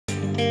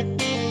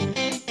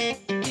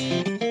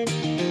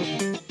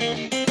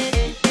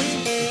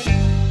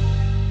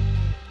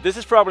This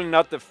is probably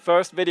not the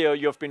first video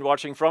you've been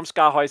watching from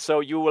SKAARHOJ, so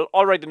you will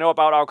already know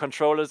about our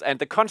controllers and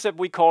the concept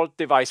we call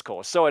device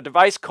core. So a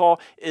device core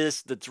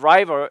is the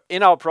driver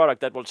in our product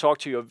that will talk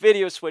to your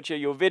video switcher,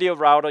 your video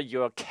router,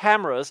 your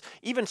cameras,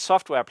 even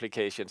software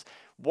applications.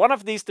 One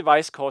of these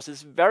device cores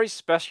is very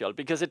special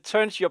because it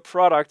turns your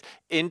product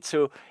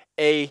into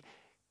a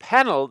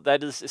panel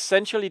that is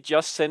essentially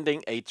just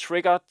sending a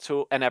trigger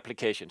to an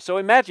application. So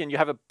imagine you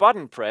have a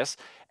button press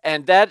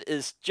and that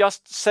is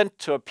just sent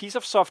to a piece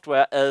of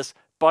software as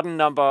button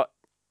number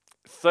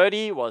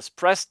 30 was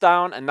pressed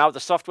down, and now the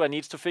software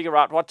needs to figure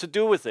out what to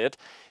do with it.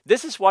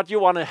 This is what you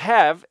want to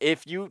have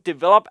if you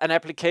develop an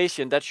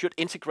application that should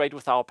integrate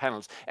with our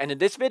panels. And in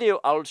this video,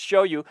 I'll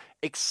show you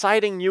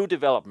exciting new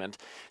development.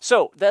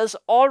 So there's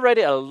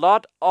already a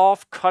lot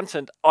of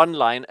content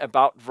online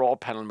about raw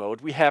panel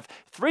mode. We have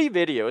 3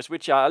 videos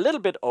which are a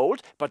little bit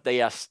old, but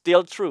they are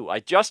still true. I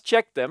just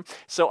checked them,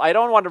 so I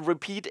don't want to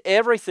repeat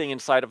everything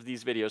inside of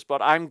these videos,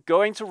 but I'm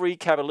going to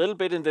recap a little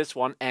bit in this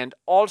one and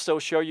also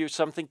show you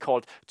something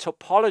called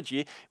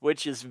topology,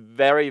 which is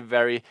very,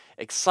 very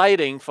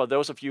exciting for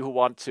those of you who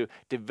want to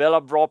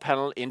develop raw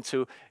panel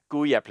into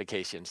GUI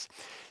applications.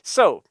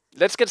 So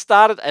let's get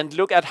started and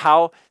look at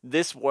how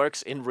this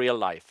works in real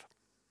life.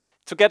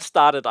 To get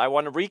started, I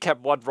want to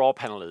recap what raw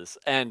panel is.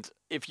 And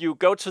if you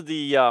go to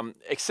the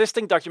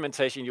existing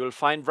documentation, you will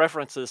find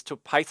references to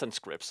Python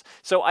scripts.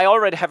 So I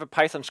already have a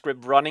Python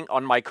script running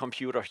on my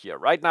computer here.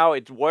 Right now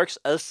it works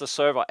as the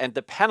server, and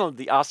the panel,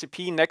 the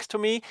RCP next to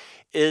me,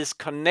 is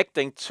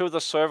connecting to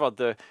the server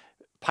the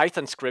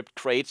Python script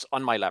creates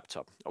on my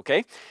laptop.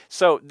 Okay,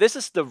 so this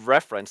is the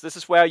reference. This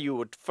is where you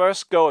would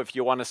first go if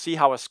you want to see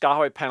how a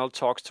SKAARHOJ panel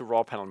talks to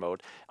raw panel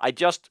mode. I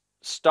just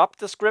stopped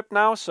the script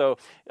now, so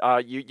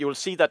you will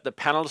see that the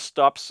panel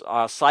stops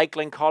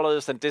cycling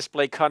colors and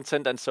display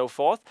content and so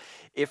forth.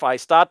 If I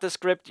start the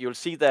script, you'll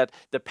see that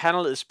the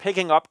panel is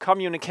picking up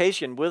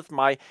communication with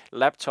my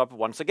laptop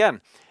once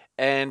again.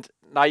 And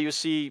now you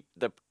see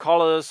the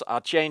colors are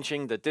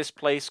changing, the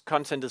displays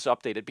content is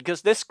updated,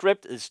 because this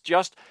script is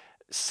just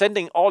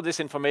sending all this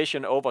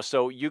information over,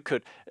 so you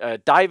could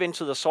dive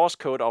into the source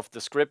code of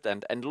the script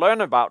and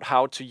learn about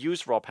how to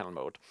use raw panel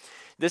mode.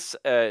 This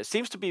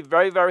seems to be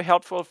very, very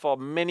helpful for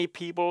many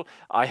people.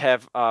 I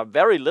have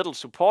very little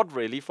support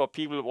really for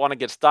people who want to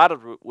get started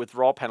with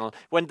raw panel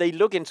when they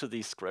look into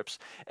these scripts.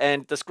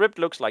 And the script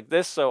looks like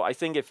this, so I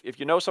think if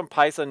you know some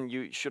Python,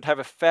 you should have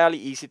a fairly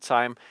easy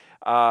time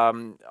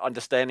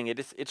understanding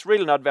it. It's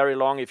really not very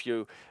long if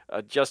you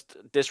just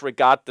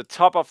disregard the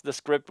top of the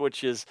script,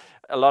 which is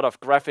a lot of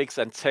graphics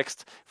and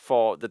text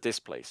for the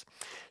displays.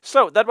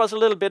 So that was a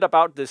little bit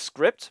about this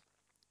script.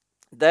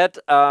 That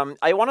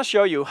I want to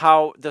show you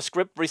how the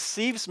script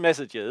receives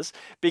messages,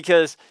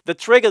 because the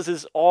triggers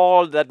is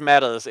all that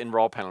matters in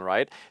raw panel,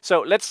 right?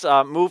 So let's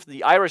move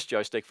the iris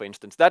joystick, for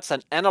instance. That's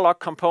an analog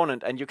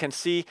component, and you can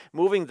see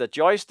moving the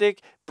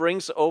joystick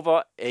brings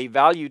over a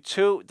value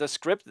to the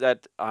script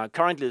that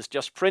currently is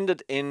just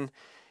printed in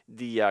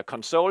the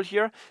console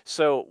here.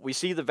 So we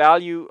see the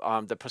value,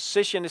 the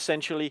position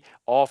essentially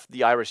of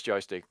the iris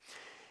joystick.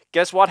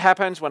 Guess what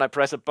happens when I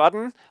press a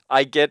button?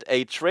 I get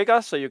a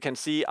trigger, so you can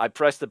see I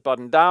press the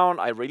button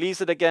down, I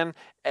release it again,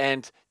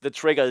 and the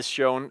trigger is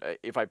shown.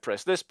 If I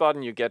press this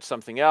button, you get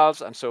something else,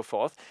 and so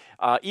forth.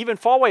 Even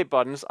 4-way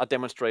buttons are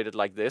demonstrated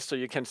like this, so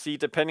you can see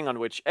depending on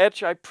which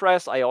edge I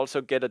press, I also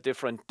get a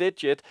different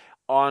digit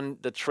on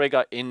the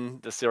trigger in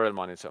the serial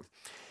monitor.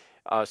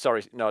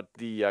 Sorry, not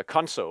the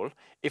console.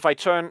 If I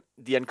turn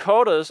the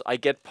encoders, I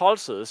get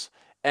pulses.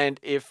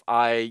 And if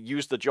I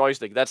use the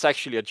joystick, that's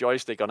actually a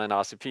joystick on an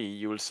RCP,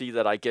 you will see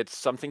that I get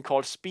something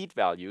called speed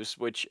values,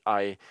 which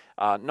I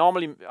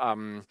normally,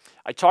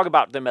 I talk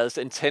about them as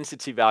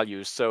intensity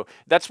values. So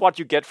that's what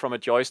you get from a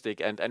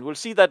joystick, and we'll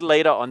see that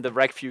later on the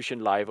Rec Fusion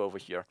Live over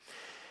here.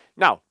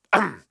 Now,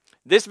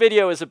 this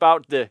video is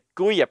about the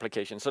GUI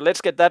application, so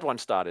let's get that one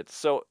started.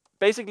 So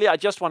basically, I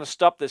just want to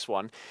stop this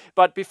one.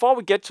 But before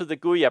we get to the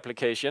GUI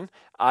application,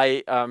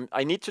 I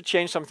need to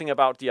change something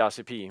about the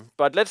RCP.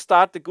 But let's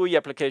start the GUI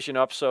application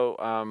up so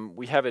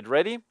we have it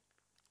ready.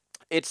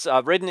 It's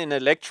written in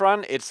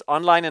Electron. It's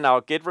online in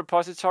our Git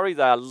repository.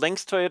 There are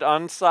links to it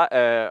on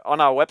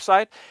our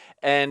website.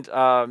 And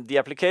the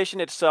application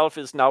itself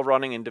is now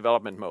running in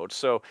development mode.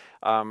 So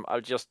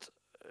I'll just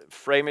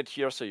frame it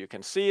here so you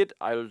can see it.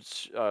 I'll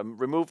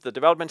remove the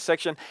development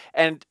section,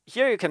 and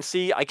here you can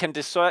see I can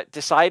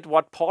decide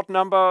what port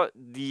number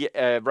the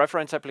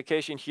reference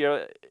application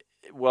here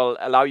will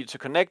allow you to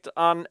connect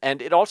on,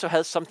 and it also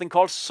has something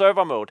called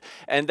server mode,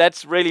 and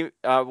that's really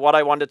what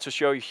I wanted to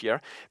show you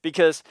here,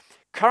 because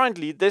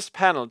currently this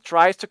panel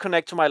tries to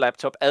connect to my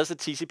laptop as a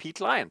TCP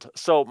client,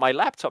 so my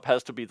laptop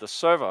has to be the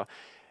server.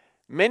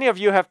 Many of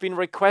you have been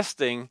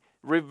requesting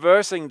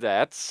reversing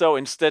that, so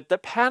instead the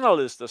panel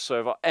is the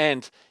server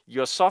and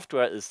your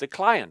software is the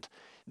client.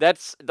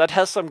 That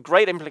has some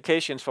great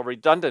implications for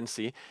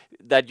redundancy,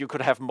 that you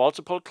could have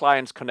multiple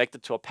clients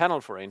connected to a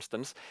panel, for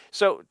instance.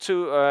 So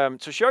to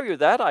show you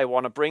that, I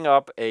want to bring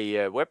up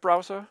a web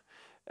browser.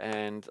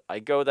 And I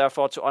go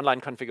therefore to online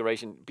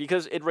configuration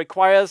because it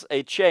requires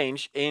a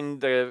change in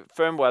the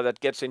firmware that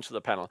gets into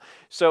the panel.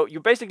 So you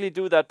basically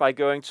do that by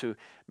going to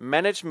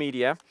manage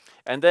media,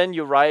 and then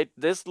you write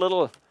this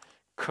little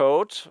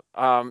code.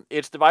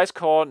 It's device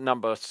core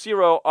number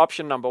 0,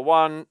 option number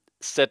 1,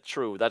 set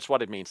true. That's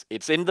what it means.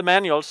 It's in the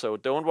manual, so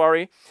don't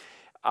worry.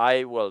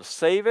 I will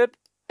save it,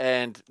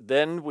 and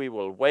then we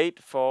will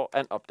wait for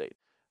an update.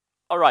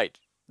 All right,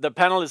 the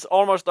panel is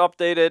almost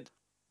updated.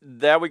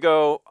 There we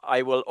go.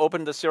 I will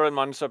open the serial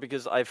monitor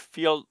because I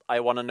feel I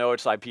want to know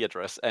its IP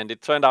address. And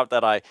it turned out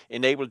that I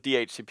enabled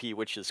DHCP,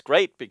 which is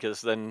great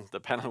because then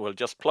the panel will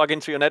just plug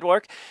into your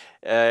network.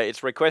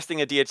 It's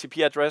requesting a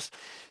DHCP address.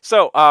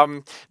 So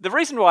the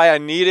reason why I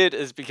need it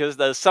is because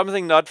there's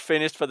something not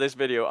finished for this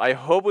video. I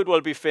hope it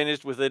will be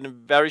finished within a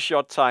very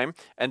short time,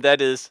 and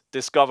that is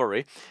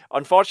discovery.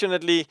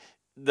 Unfortunately,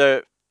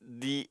 the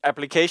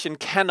application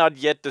cannot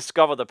yet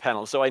discover the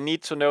panel. So I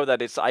need to know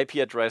that its IP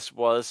address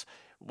was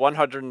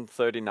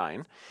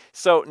 139.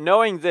 So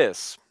knowing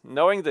this,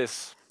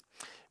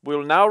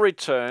 we'll now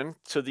return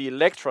to the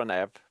Electron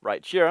app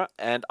right here,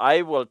 and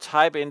I will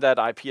type in that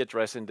IP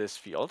address in this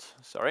field.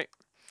 Sorry.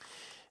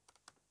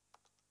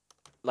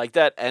 Like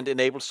that, and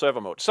enable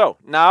server mode. So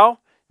now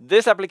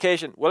this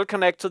application will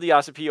connect to the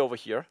RCP over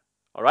here.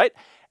 All right.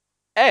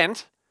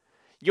 And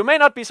you may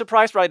not be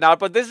surprised right now,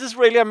 but this is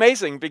really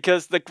amazing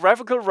because the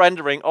graphical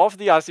rendering of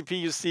the RCP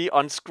you see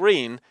on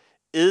screen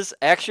is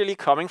actually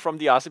coming from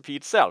the RCP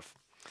itself.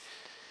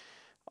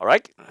 All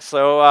right,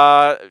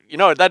 so you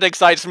know, that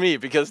excites me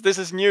because this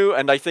is new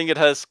and I think it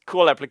has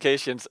cool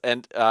applications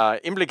and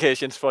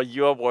implications for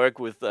your work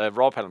with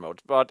raw panel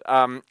mode. But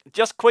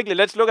just quickly,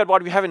 let's look at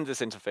what we have in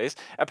this interface.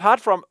 Apart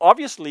from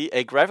obviously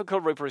a graphical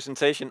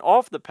representation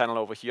of the panel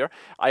over here,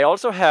 I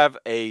also have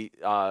a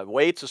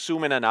way to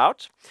zoom in and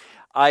out.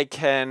 I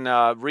can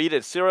read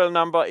its serial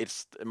number,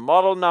 its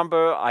model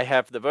number, I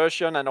have the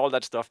version and all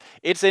that stuff.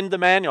 It's in the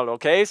manual,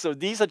 okay? So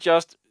these are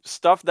just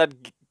stuff that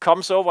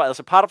comes over as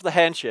a part of the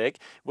handshake,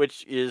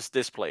 which is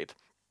displayed.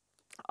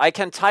 I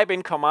can type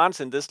in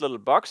commands in this little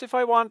box if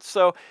I want,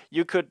 so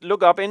you could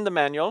look up in the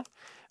manual.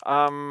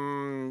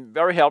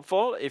 Very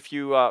helpful if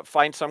you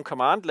find some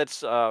command.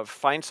 Let's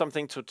find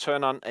something to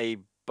turn on a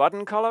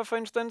button color, for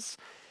instance.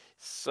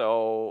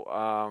 So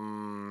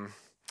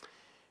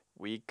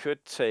we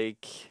could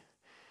take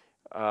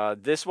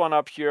this one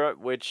up here,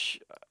 which,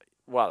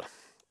 well,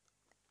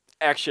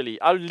 actually,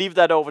 I'll leave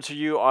that over to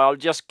you, or I'll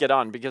just get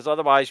on, because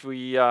otherwise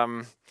we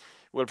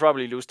will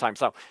probably lose time.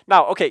 So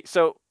now, okay,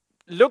 so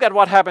look at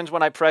what happens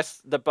when I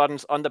press the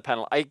buttons on the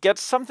panel. I get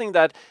something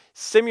that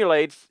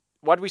simulates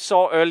what we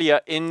saw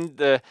earlier in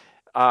the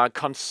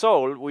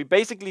console. We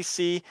basically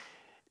see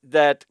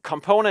that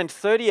component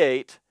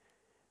 38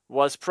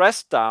 was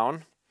pressed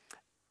down.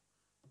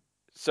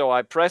 So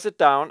I press it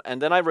down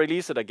and then I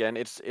release it again.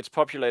 It's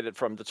populated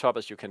from the top,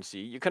 as you can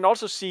see. You can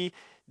also see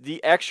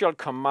the actual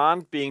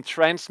command being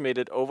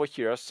transmitted over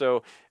here.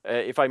 So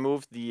if I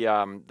move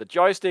the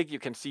joystick, you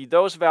can see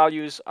those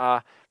values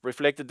are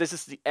reflected. This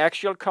is the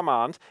actual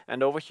command,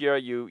 and over here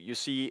you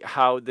see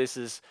how this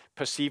is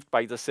perceived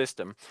by the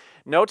system.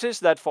 Notice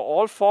that for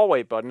all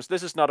four-way buttons,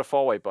 this is not a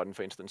four-way button,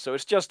 for instance, so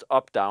it's just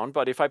up-down.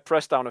 But if I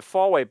press down a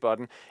four-way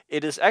button,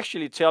 it is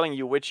actually telling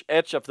you which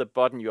edge of the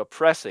button you're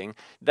pressing.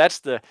 That's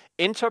the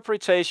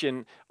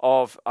interpretation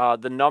of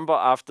the number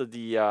after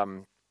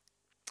the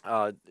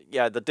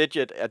the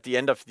digit at the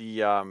end of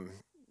the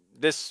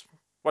this,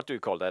 what do you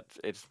call that?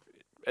 It's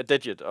a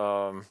digit,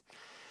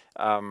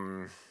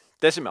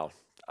 decimal.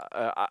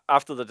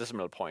 After the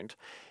decimal point,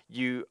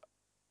 you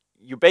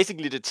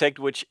basically detect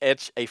which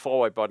edge a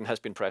forward button has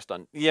been pressed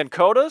on. The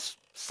encoders,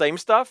 same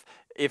stuff.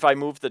 If I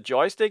move the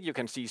joystick, you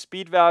can see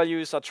speed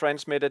values are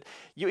transmitted.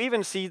 You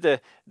even see in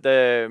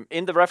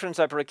the reference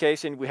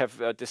application, we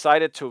have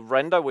decided to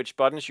render which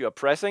buttons you are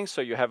pressing,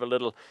 so you have a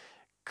little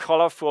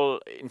colorful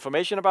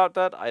information about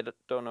that. I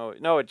don't know.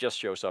 No, it just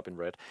shows up in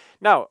red.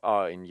 Now,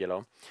 in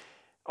yellow.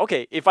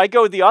 Okay, if I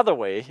go the other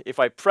way, if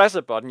I press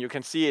a button, you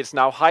can see it's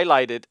now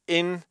highlighted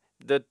in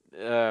the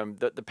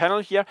panel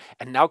here.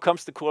 And now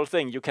comes the cool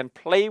thing. You can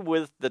play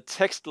with the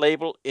text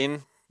label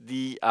in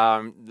the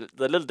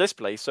little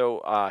display.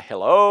 So,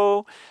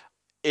 hello.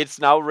 It's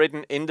now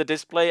written in the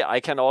display.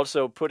 I can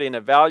also put in a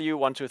value,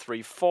 1, 2,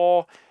 3,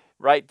 4,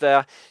 right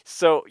there.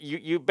 So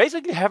you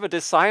basically have a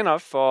designer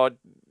for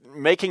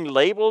making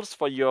labels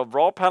for your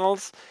raw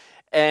panels,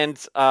 and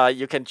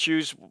you can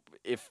choose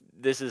if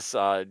this is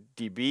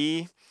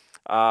dB,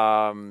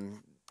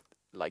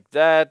 like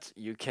that.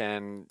 You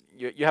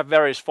have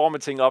various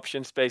formatting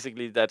options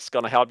basically that's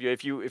going to help you.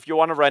 If you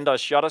want to render a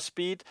shutter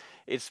speed,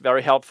 it's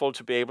very helpful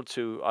to be able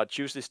to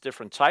choose these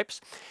different types.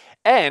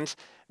 And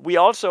we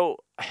also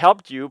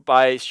helped you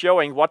by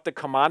showing what the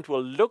command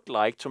will look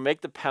like to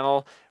make the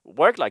panel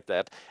work like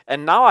that.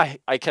 And now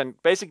I can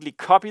basically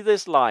copy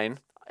this line,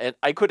 and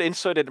I could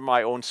insert it in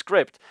my own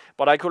script,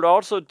 but I could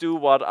also do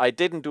what I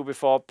didn't do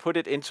before, put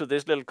it into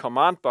this little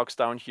command box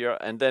down here,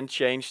 and then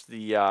change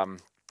the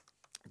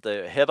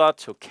header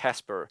to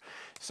Casper.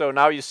 So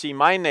now you see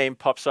my name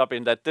pops up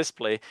in that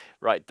display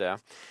right there.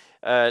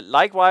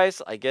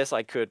 Likewise, I guess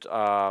I could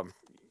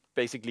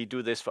basically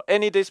do this for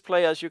any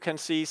display, as you can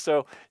see.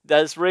 So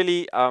there's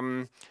really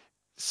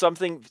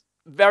something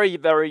very,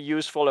 very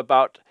useful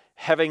about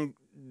having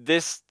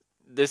this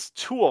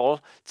tool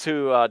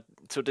to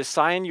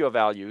design your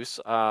values.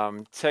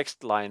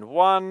 Text line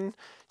 1,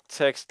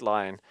 text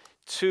line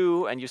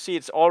 2, and you see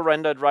it's all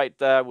rendered right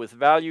there with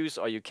values,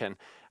 or you can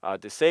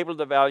disable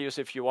the values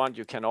if you want.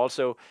 You can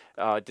also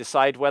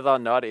decide whether or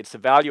not it's a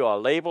value or a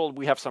label.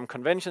 We have some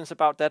conventions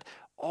about that.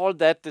 All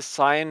that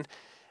design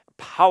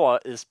power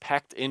is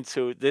packed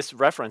into this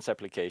reference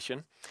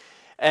application.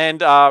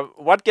 And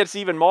what gets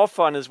even more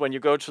fun is when you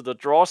go to the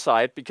draw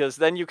side, because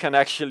then you can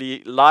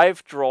actually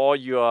live draw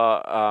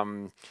your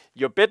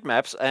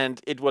bitmaps,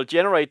 and it will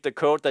generate the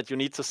code that you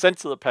need to send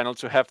to the panel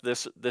to have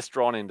this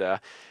drawn in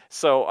there.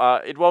 So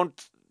it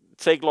won't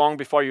take long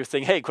before you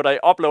think, hey, could I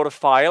upload a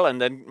file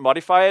and then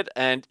modify it?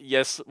 And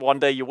yes, one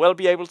day you will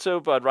be able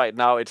to, but right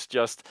now it's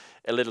just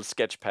a little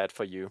sketch pad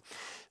for you.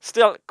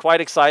 Still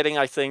quite exciting,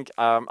 I think.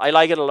 I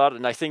like it a lot,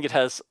 and I think it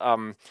has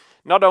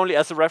not only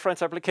as a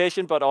reference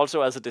application, but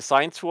also as a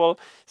design tool,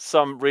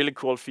 some really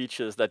cool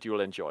features that you'll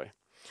enjoy.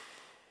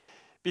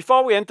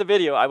 Before we end the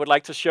video, I would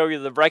like to show you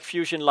the Rec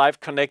Fusion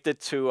Live connected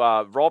to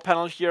raw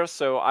panel here.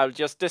 So I'll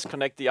just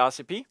disconnect the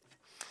RCP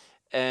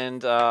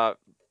and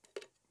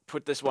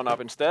put this one up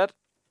instead.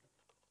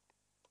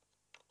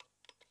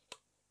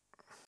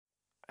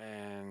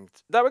 And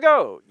there we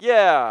go.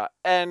 Yeah.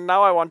 And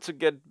now I want to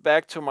get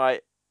back to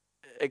my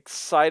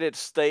excited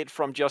state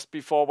from just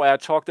before, where I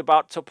talked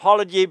about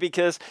topology,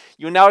 because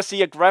you now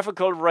see a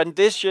graphical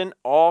rendition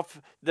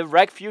of the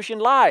Rec Fusion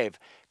Live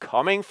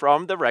coming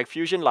from the Rec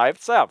Fusion Live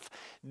itself.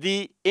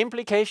 The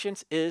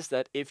implications is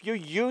that if you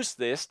use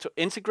this to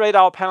integrate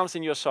our panels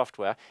in your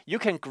software, you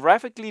can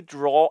graphically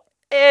draw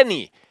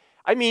any,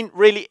 I mean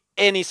really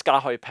any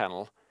SKAARHOJ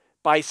panel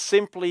by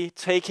simply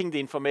taking the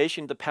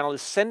information the panel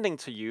is sending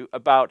to you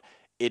about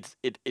its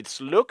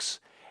looks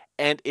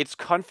and its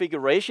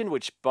configuration,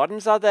 which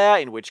buttons are there,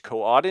 in which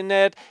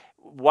coordinate,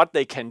 what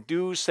they can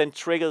do, send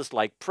triggers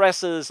like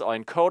presses or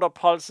encoder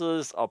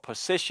pulses or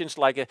positions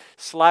like a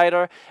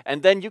slider.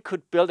 And then you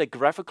could build a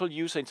graphical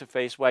user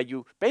interface where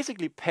you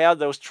basically pair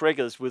those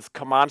triggers with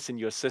commands in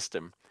your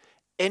system.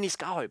 Any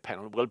SKAARHOJ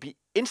panel will be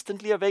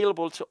instantly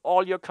available to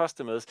all your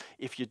customers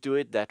if you do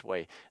it that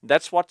way.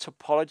 That's what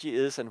topology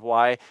is, and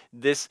why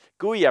this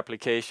GUI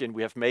application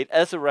we have made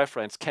as a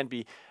reference can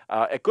be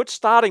a good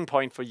starting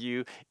point for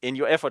you in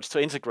your efforts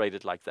to integrate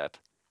it like that.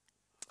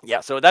 Yeah,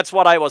 so that's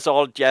what I was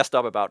all jazzed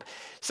up about.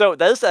 So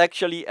there's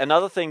actually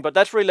another thing, but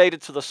that's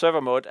related to the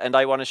server mode, and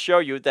I want to show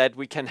you that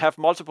we can have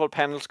multiple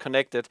panels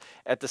connected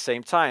at the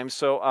same time.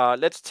 So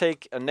let's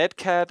take a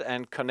netcat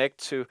and connect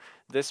to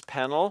this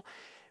panel,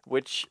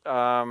 which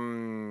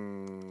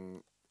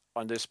on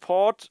this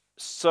port.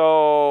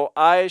 So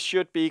I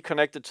should be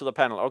connected to the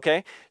panel.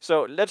 Okay,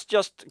 so let's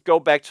just go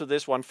back to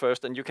this one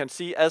first, and you can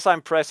see as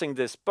I'm pressing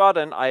this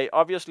button, I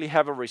obviously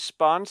have a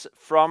response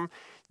from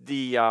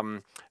the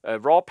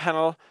raw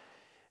panel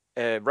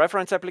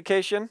reference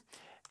application.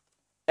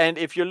 And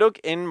if you look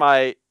in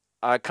my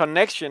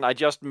connection I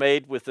just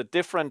made with a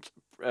different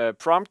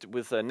prompt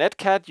with a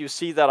netcat, you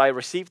see that I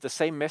received the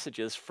same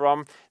messages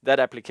from that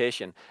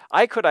application.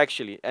 I could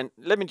actually, and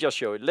let me just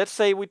show it. Let's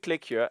say we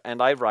click here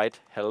and I write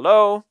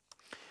hello.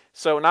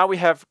 So now we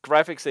have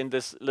graphics in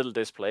this little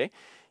display.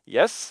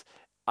 Yes,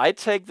 I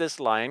take this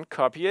line,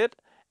 copy it,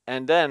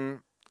 and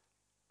then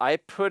I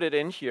put it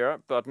in here,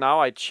 but now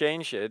I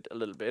change it a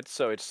little bit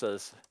so it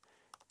says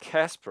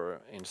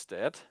Casper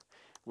instead.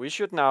 We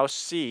should now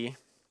see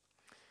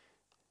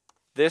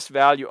this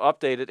value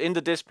updated in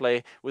the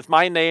display with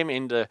my name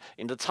in the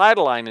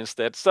title line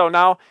instead. So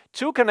now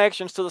two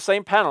connections to the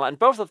same panel, and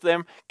both of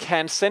them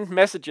can send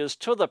messages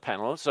to the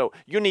panel. So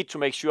you need to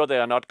make sure they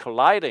are not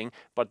colliding,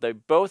 but they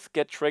both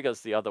get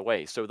triggers the other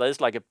way. So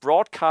there's like a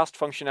broadcast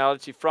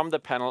functionality from the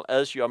panel.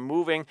 As you are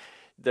moving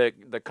the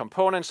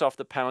components of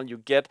the panel, you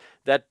get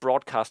that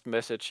broadcast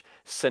message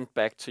sent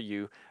back to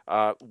you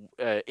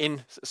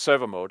in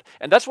server mode.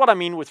 And that's what I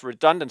mean with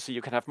redundancy.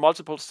 You can have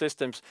multiple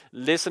systems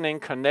listening,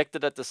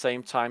 connected at the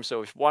same time.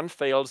 So if one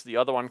fails, the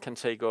other one can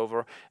take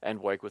over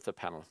and work with the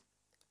panel.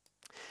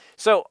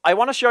 So I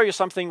want to show you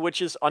something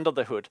which is under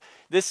the hood.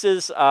 This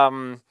is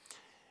also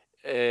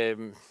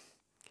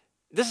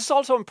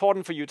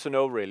important for you to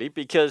know, really,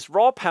 because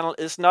raw panel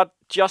is not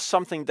just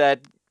something that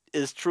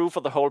is true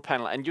for the whole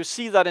panel. And you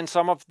see that in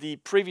some of the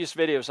previous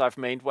videos I've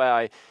made,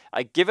 where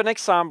I give an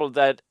example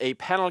that a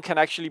panel can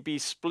actually be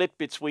split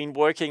between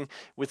working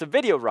with a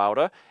video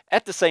router,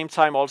 at the same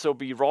time also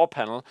be raw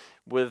panel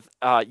with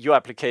your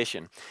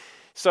application.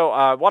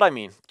 So what I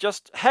mean,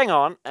 just hang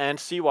on and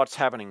see what's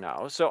happening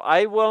now. So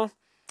I will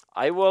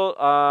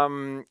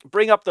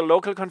bring up the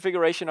local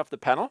configuration of the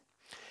panel.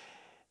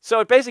 So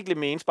it basically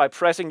means by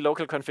pressing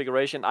local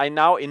configuration, I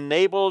now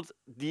enabled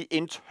the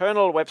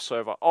internal web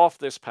server of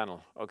this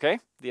panel, okay?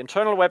 The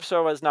internal web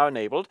server is now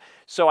enabled,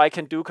 so I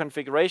can do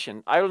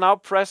configuration. I will now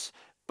press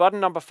button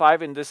number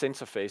 5 in this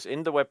interface,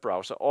 in the web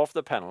browser of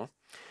the panel.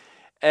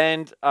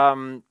 And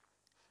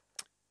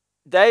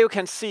there you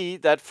can see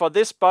that for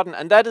this button,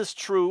 and that is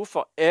true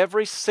for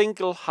every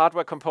single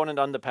hardware component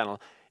on the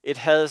panel, it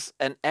has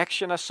an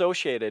action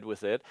associated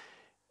with it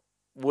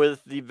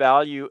with the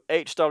value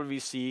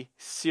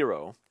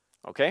HWC0.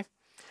 Okay?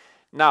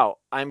 Now,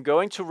 I'm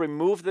going to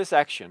remove this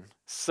action.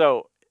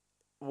 So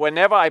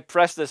whenever I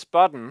press this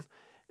button,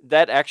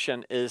 that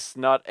action is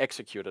not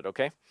executed,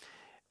 okay?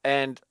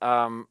 And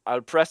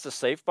I'll press the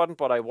save button,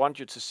 but I want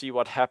you to see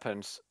what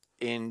happens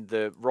in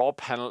the raw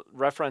panel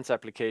reference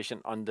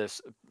application on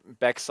this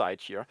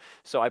backside here.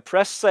 So I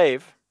press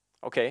save,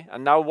 okay,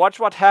 and now watch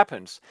what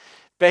happens.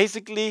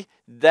 Basically,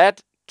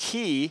 that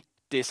key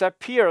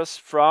disappears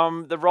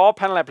from the raw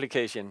panel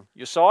application.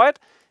 You saw it?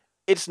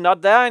 It's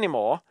not there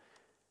anymore.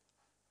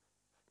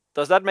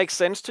 Does that make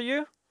sense to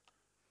you?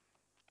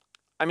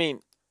 I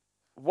mean,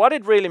 what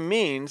it really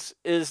means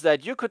is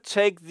that you could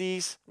take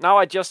these, now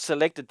I just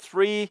selected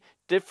 3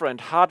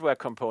 different hardware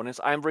components.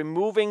 I'm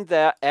removing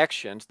their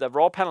actions, the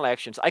raw panel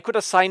actions. I could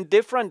assign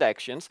different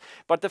actions,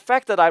 but the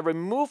fact that I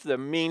remove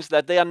them means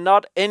that they are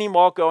not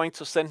anymore going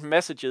to send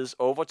messages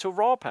over to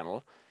raw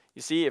panel.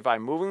 You see, if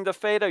I'm moving the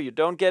fader, you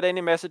don't get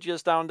any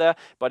messages down there,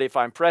 but if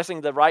I'm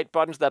pressing the right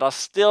buttons that are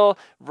still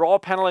raw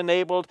panel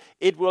enabled,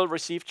 it will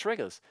receive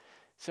triggers.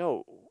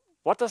 So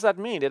what does that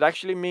mean? It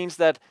actually means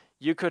that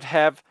you could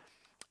have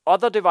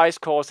other device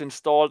cores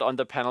installed on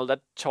the panel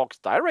that talks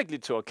directly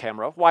to a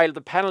camera while the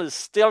panel is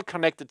still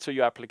connected to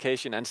your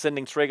application and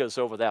sending triggers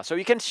over there. So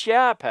you can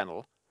share a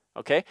panel.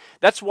 Okay,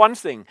 that's one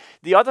thing.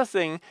 The other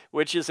thing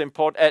which is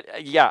important,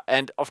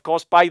 and of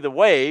course, by the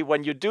way,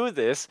 when you do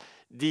this,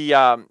 you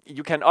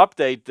can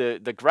update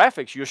the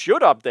graphics. You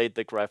should update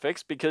the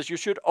graphics because you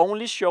should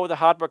only show the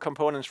hardware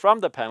components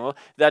from the panel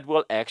that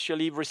will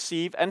actually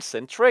receive and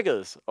send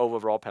triggers over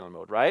raw panel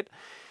mode, right?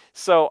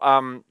 So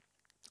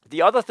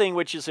the other thing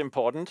which is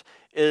important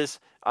is,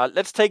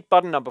 let's take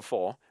button number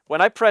 4. When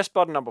I press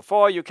button number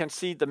 4, you can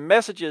see the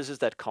messages is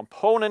that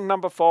component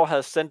number 4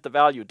 has sent the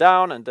value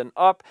down and then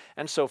up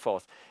and so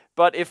forth.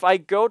 But if I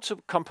go to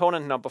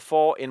component number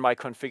 4 in my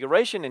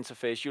configuration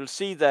interface, you'll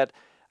see that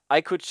I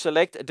could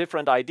select a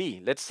different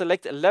ID. Let's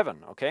select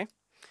 11, okay?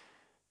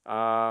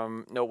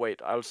 No,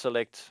 wait, I'll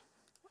select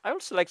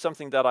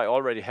something that I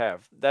already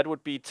have. That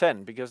would be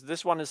 10, because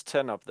this one is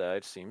 10 up there,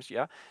 it seems,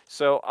 yeah?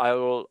 So I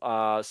will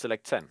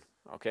select 10.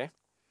 Okay,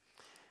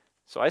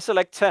 so I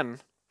select 10.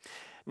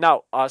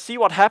 Now, see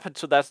what happened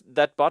to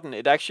that button.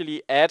 It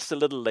actually adds a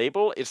little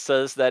label. It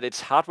says that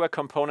it's hardware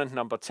component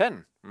number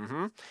 10.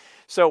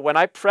 So when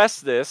I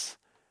press this,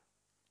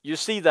 you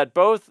see that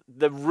both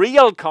the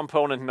real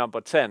component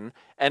number 10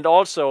 and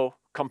also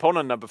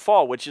component number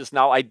 4, which is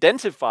now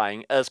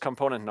identifying as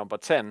component number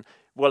 10,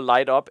 will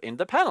light up in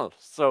the panel.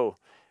 So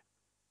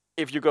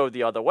if you go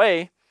the other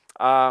way,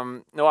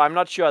 no, I'm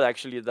not sure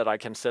actually that I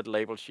can set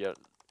labels here.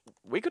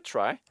 We could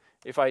try.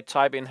 If I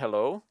type in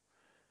hello,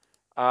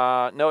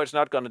 no, it's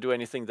not going to do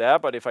anything there,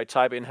 but if I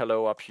type in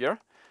hello up here,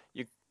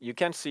 you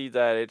can see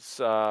that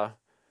it's,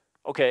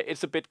 okay,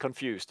 it's a bit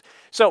confused.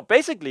 So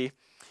basically,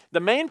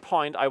 the main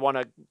point I want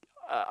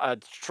to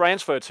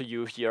transfer to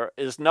you here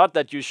is not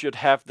that you should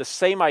have the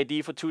same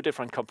ID for 2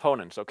 different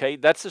components, okay?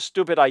 That's a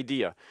stupid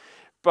idea.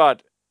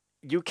 But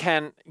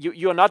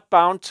you're not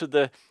bound to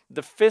the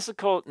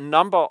physical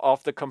number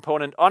of the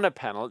component on a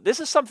panel.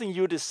 This is something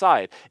you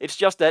decide. It's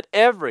just that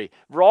every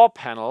raw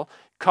panel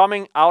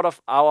coming out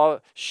of our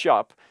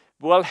shop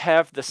will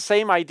have the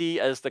same ID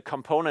as the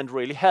component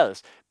really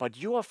has, but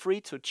you are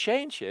free to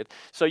change it.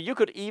 So you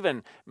could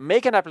even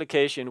make an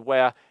application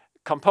where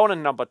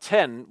component number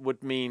 10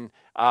 would mean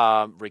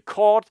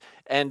record,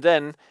 and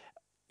then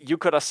you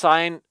could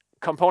assign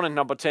component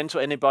number 10 to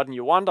any button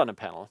you want on a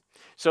panel.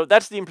 So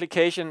that's the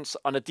implications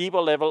on a deeper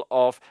level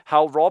of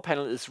how raw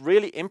panel is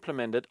really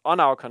implemented on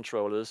our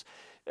controllers.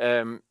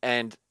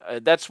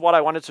 That's what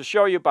I wanted to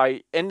show you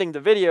by ending the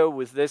video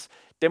with this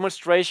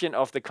demonstration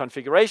of the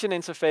configuration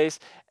interface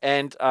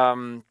and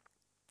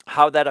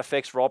how that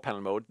affects raw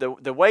panel mode.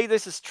 The way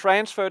this is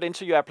transferred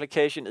into your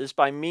application is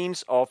by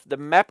means of the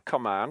map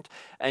command,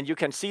 and you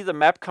can see the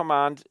map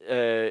command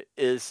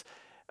is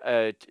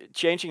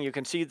changing. You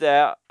can see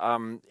there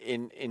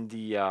in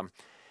the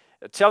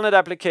Telnet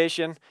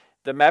application,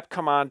 the map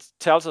command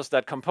tells us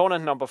that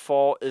component number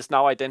 4 is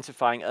now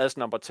identifying as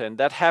number 10.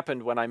 That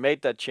happened when I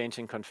made that change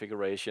in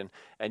configuration,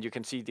 and you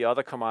can see the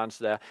other commands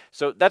there.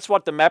 So that's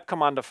what the map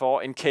command is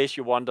for, in case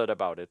you wondered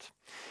about it.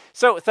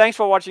 So thanks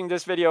for watching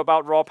this video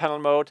about raw panel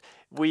mode.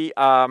 We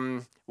are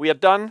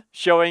done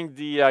showing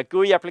the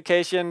GUI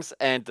applications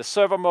and the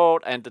server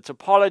mode and the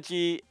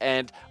topology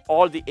and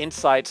all the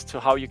insights to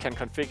how you can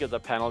configure the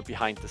panel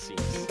behind the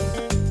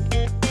scenes.